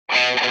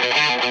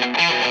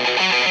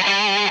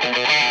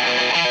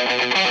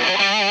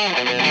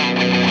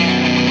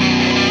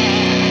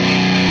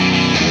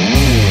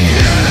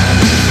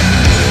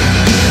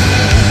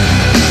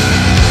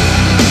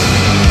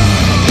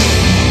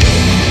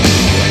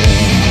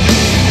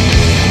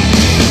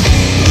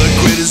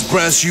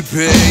price you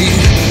pay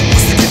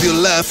was to give your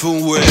life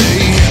away.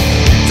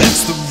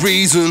 That's the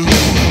reason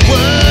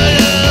why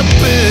I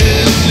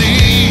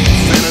believe.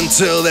 And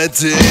until that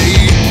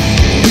day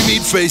we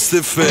meet face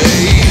to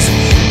face,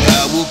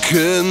 I will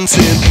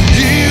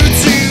continue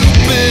to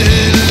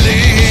believe.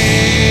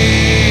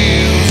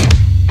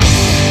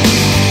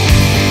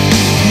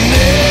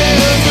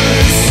 Never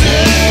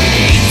say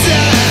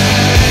die,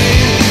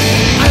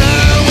 I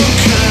won't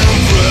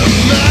compromise.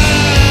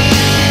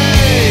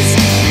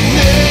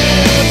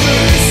 Never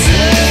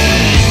say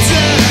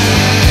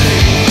die,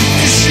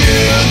 'cause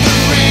you're the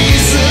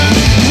reason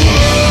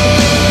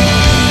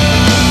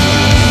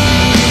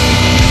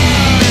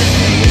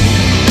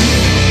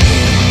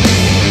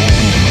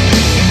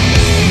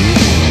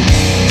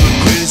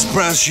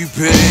price you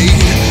paid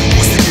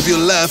was to give your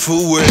life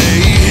away.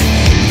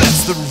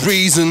 That's the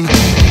reason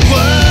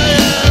why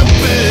I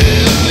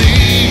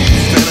believe.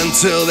 And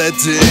until that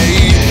day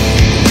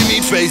we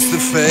meet face to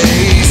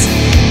face,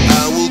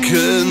 I will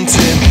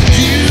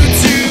continue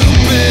to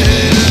believe.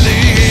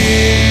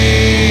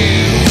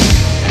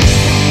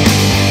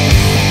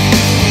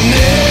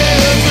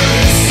 Never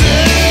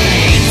say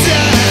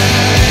die,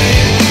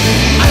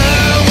 I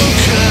won't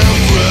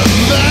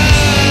compromise.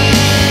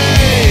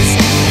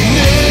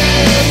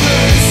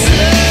 Never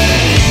say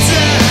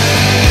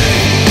die,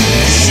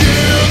 'cause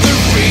you're the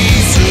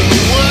reason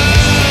why.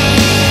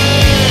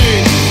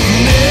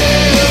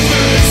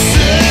 Never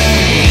say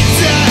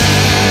die,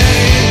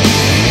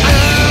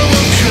 I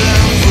won't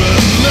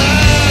compromise.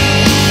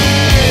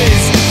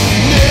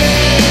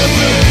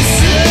 Never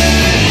say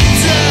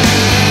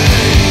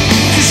die,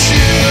 'cause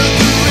you're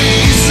the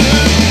reason.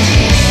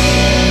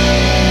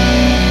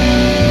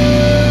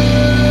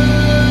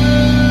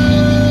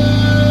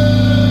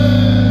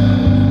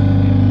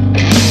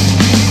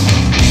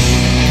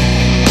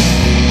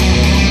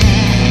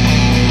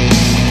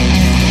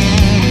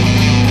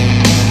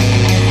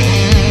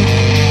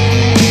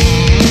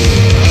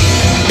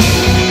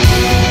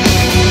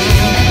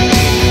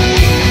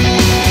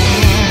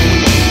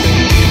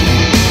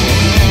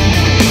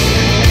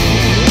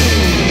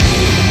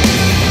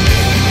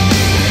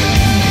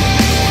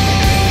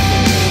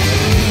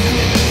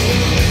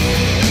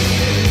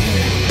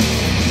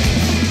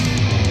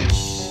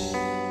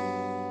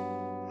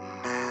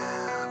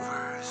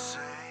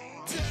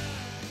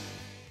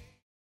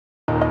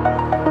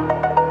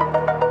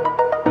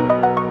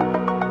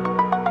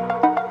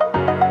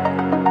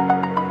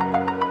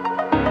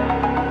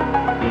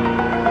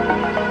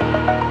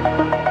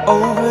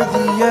 Over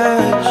the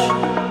edge,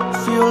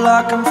 feel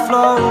like I'm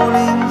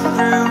floating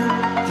through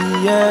the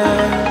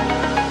air.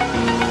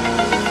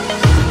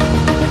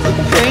 The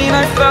pain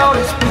I felt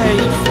is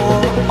paid for,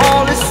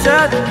 all is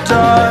said and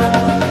done.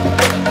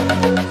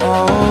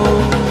 Oh,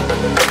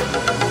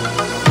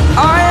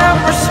 I am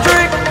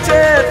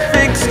restricted,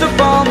 fixed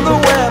upon the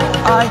web.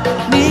 I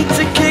need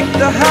to kick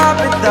the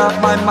habit that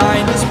my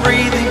mind is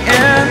breathing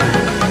in.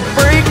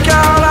 Break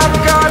out, I've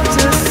got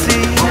to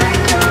see.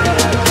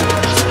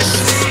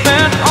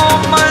 Spent all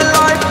my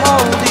life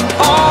holding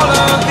all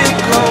of it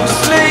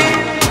closely.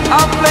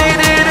 I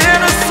played it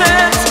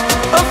innocent,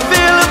 a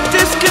feel of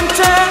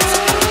discontent.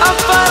 I'm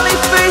finally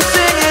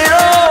facing it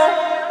all,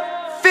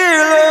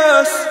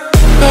 fearless.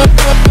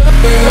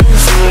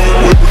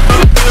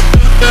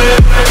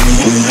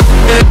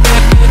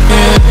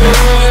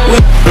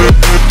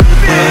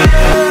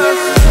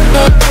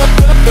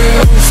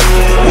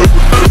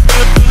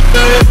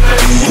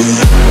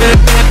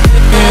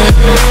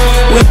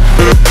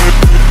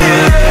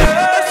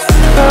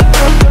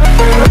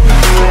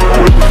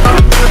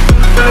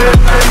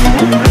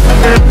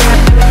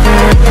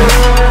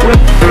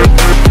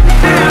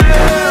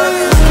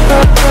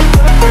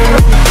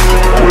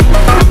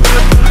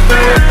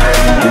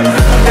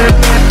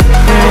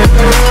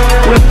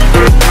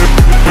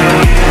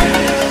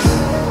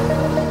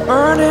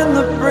 Burning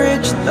the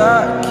bridge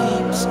that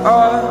keeps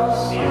us.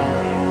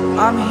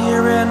 I'm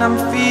here and I'm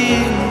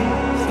feeling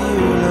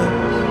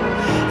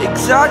fearless.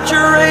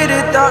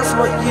 Exaggerated, that's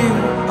what you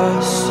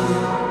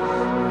assume.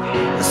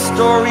 The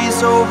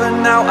story's over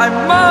now, I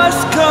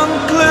must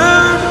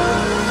conclude.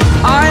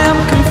 I am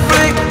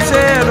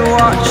conflicted,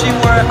 watching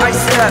where I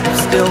step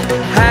still,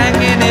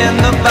 hanging in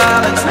the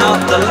balance. Not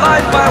the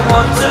life I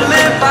want to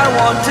live, I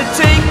want to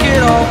take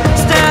it all.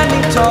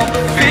 Standing tall,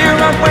 fear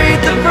I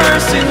weighed the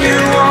person you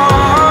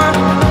are.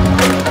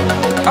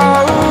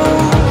 Oh,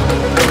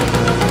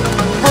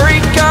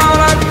 break out,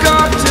 I've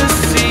got to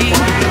see.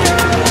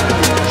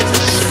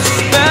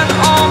 Spent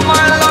all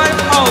my life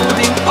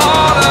holding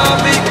all of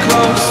it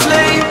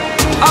closely.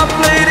 I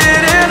played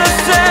it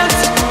innocent,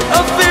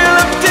 a feel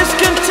of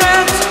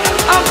discontent.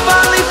 I'm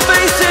finally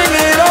facing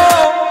it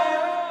all,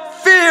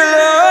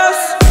 fearless.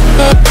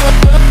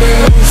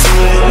 Fearless.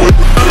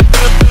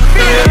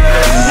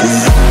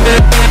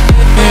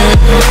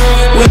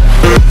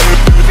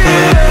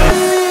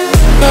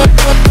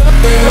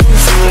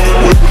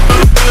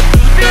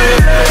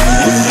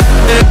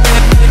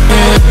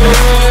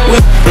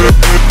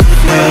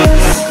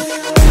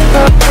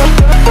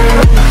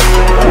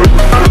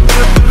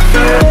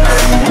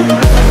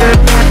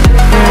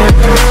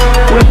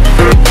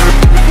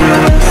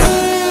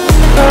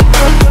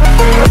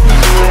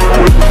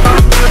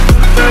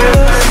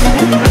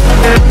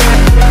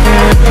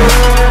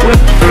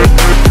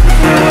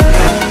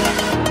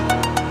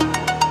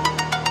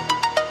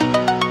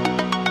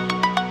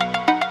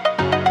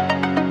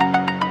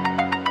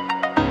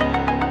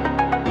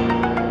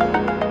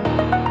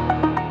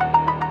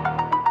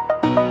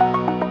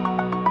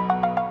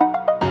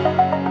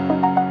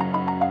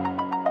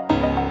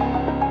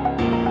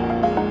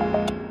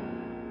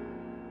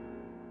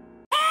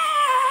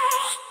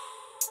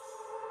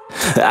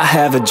 I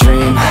have a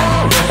dream,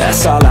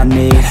 that's all I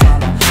need.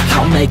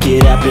 I'll make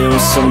it happen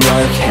with some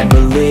work and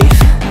belief.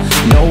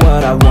 Know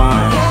what I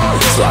want,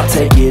 so I'll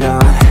take it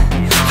on.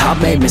 I've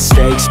made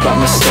mistakes, but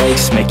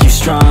mistakes make you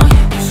strong.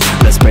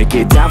 Let's break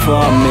it down for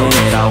a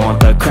minute. I want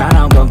the crown,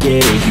 I'm gon'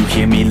 get it. You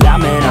hear me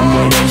loud, man, I'm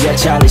winning. Yeah,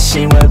 Charlie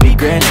Sheen will be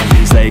grinning.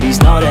 These ladies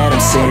know that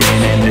I'm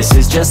sinning, and this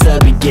is just the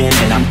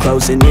beginning. I'm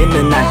closing in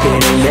the ninth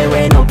inning. There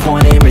ain't no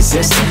point in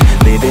resisting.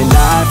 Living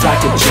life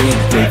like a dream,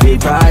 live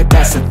it right,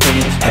 that's the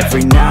thing.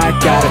 Every night,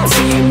 got a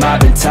team,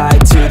 I've been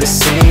tied to the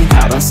scene.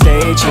 Out on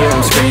stage, here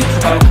I'm screaming,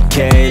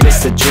 okay,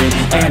 it's a dream.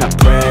 And I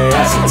pray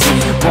as a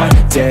team, one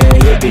day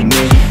it'll be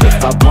me.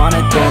 If I want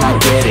it, then I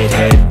get it.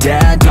 Head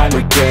down, don't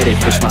regret it.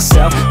 Push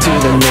myself to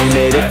the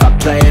limit. If I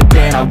play it,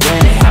 then I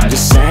win it. I'm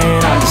just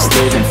saying, I'm just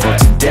living for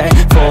today,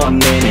 for a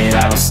minute.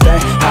 I don't stay,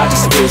 I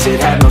just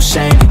visit, have no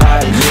shame, I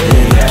admit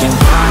it. Looking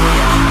right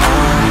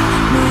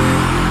at me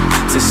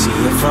to see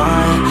if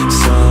I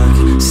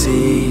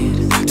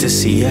succeed, to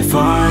see if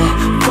I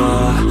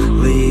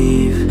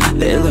believe.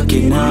 They're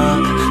looking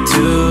up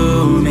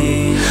to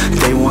me.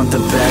 They want the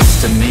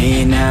best of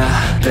me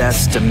now,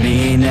 best of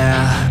me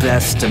now,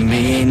 best of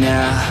me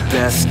now,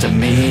 best of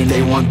me.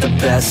 They want the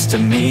best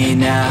of me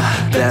now,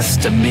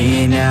 best of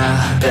me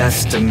now,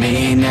 best of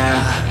me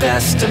now,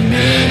 best of me.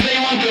 They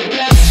want the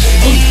best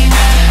of me now.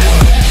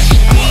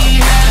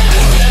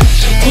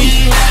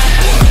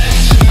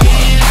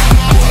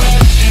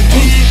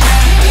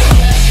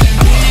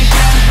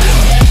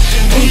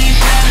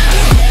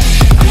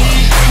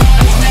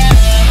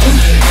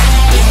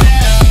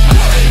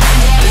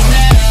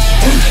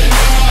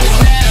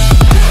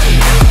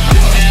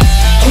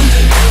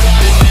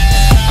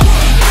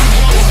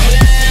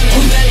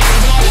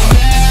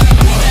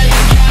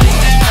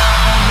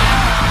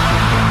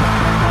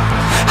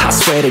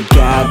 Swear to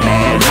God,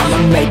 man,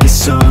 I'ma make it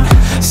soon.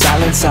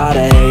 Silence all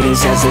the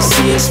haters as they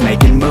see us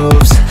making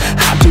moves.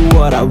 I do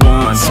what I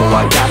want, so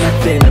I got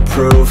nothing to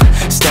prove.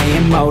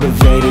 Staying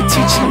motivated,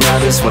 teaching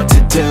others what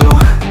to do.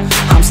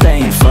 I'm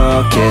staying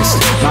focused,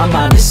 my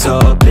mind is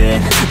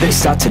open. They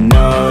start to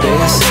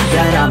notice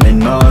that I'm in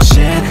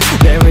motion.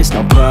 There is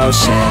no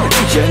potion,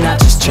 you're not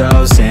just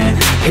chosen.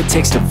 It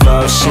takes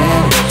devotion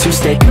to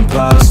stay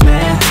composed,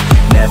 man.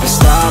 Never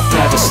stop,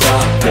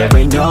 there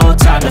ain't no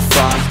time to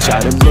fall. Try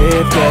to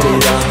live, get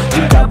it all.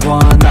 You got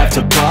one life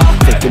to ball.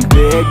 Thinking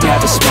big,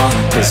 never small,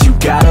 cause you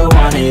gotta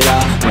want it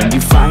all. When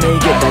you finally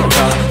get that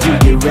call, you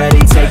get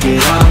ready, take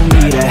it on.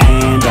 Need a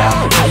hand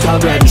out, I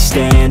already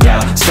stand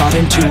out.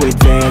 Starting to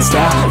advance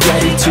now,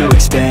 ready to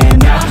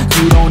expand now.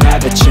 You don't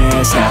have a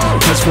chance now,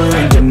 cause we're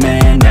in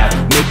demand now.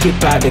 Make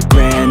it by the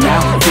grand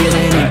now,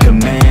 feeling in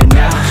command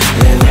now.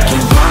 They're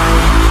looking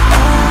right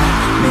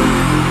at me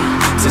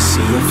to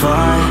see if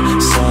I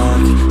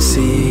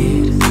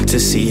succeed, to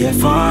see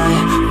if I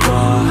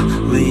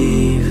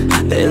believe.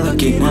 They're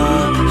looking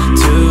up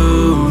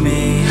to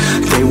me.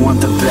 They want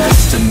the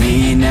best of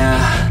me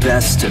now,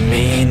 best of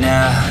me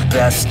now,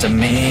 best of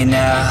me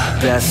now,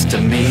 best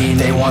of me.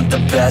 They want the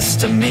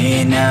best of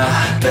me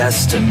now,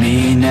 best of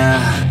me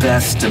now,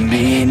 best of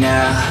me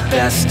now,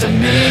 best of me.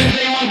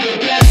 They want the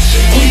best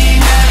of me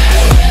now.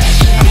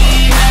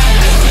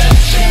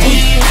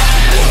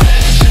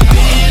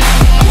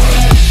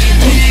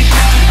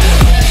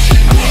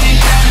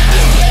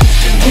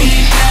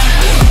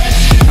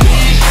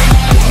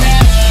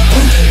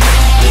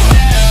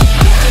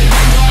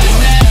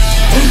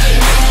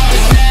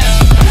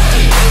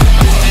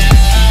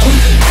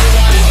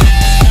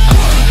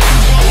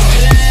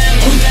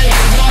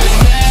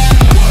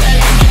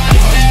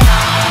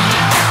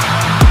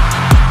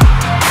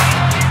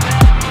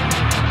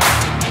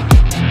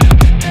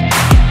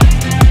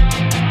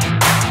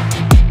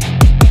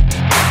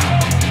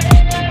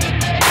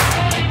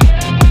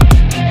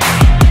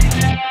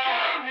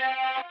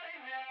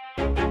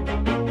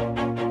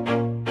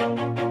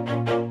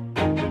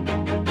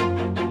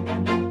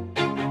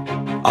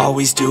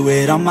 Always do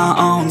it on my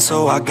own,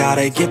 so I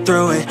gotta get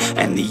through it.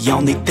 And the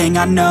only thing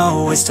I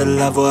know is to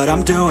love what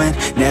I'm doing.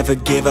 Never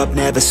give up,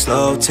 never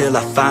slow, till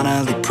I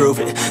finally prove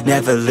it.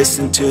 Never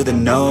listen to the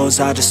no's,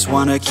 I just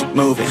wanna keep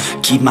moving.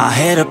 Keep my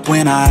head up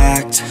when I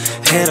act,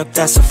 head up,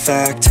 that's a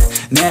fact.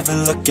 Never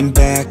looking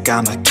back,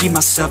 I'ma keep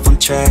myself on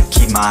track.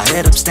 Keep my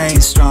head up,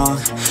 staying strong,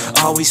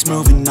 always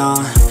moving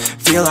on.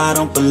 Feel I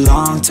don't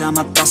belong, tell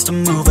my thoughts to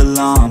move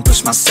along.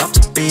 Push myself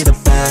to be the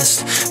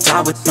best,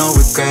 die with no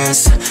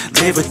regrets.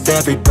 Live with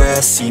every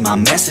breath, see my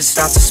message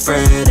start to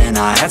spread. And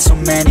I had so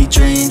many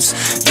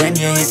dreams, then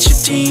you hit your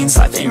teens.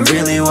 Life ain't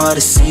really what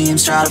it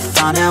seems, try to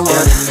find out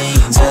what it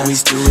means.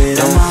 Always do it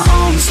on my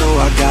own, so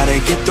I gotta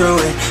get through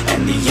it.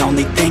 And the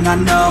only thing I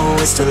know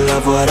is to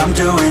love what I'm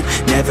doing.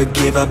 Never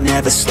give up,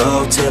 never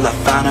slow, till I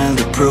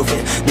finally prove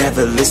it.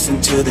 Never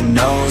listen to the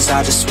no's,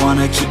 I just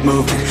wanna keep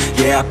moving.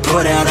 Yeah, I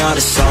put out all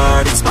this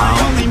art, it's my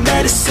only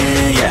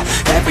medicine. Yeah,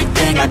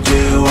 everything I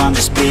do, I'm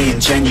just being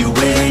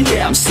genuine.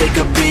 Yeah, I'm sick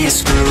of being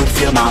screwed,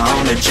 feel my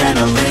own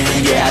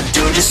adrenaline. Yeah, I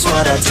do just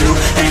what I do,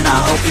 and I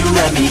hope you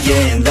let me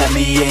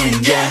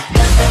in, yeah.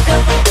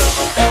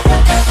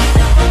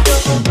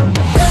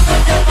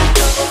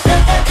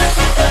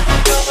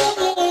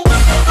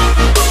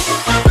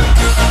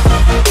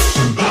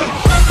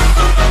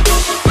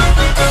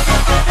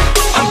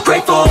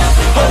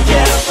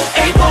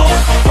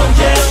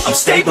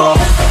 unstable.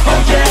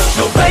 Oh yeah,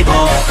 no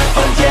label.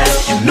 Oh yeah,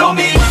 you know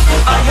me.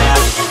 I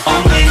have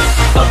only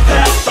a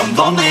path. I'm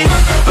lonely,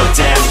 but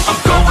damn, I'm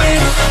going to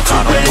win.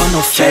 I don't want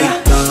no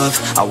fake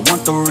love, I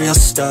want the real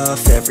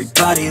stuff.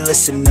 Everybody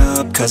listen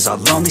up, cause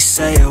I'll only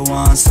say it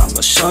once. I'm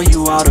gonna show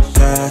you all the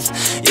path.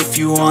 If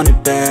you want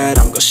it bad,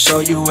 I'm gonna show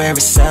you where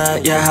it's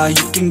at. Yeah, how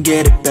you can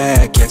get it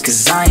back. Yeah,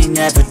 cause I ain't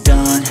never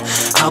done.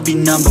 I'll be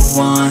number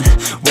one,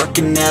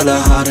 working hella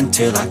hard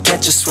until I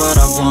get just what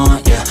I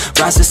want. Yeah,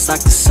 rises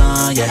like the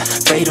sun, yeah,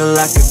 fatal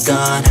like a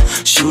gun.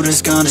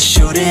 Shooters gonna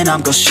shoot and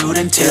I'm gonna shoot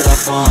until I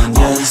won.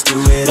 Yeah, always do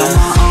it on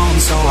my own,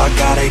 so I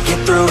gotta get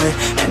through it.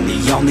 And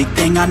the only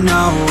thing I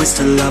know is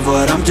to love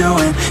what I'm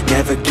doing.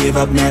 Never give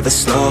up, never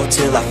slow,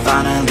 till I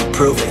finally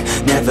prove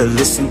it. Never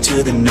listen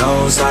to the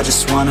no's, I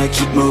just wanna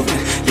keep moving.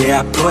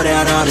 Yeah, I put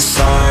out all this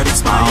art,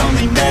 it's my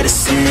only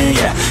medicine.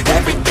 Yeah,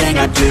 everything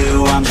I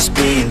do, I'm just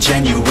being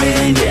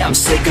genuine. Yeah, I'm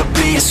sick of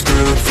being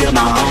screwed, feel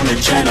my own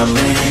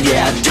adrenaline.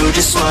 Yeah, I do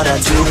just what I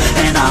do,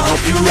 and I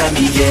hope you let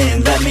me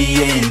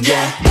in,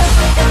 yeah.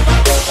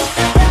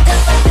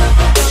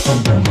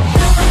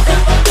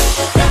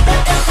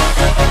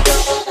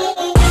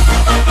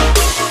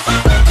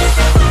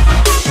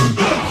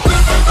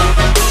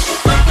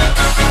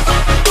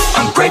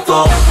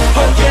 Grateful,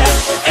 oh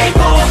yeah,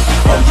 able,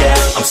 oh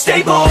yeah, I'm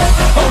stable,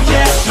 oh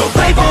yeah, no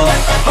label,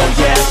 oh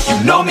yeah,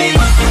 you know me.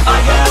 I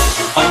have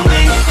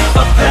only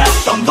a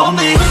path, I'm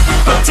lonely,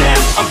 but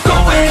damn, I'm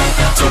going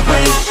to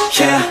win,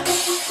 yeah.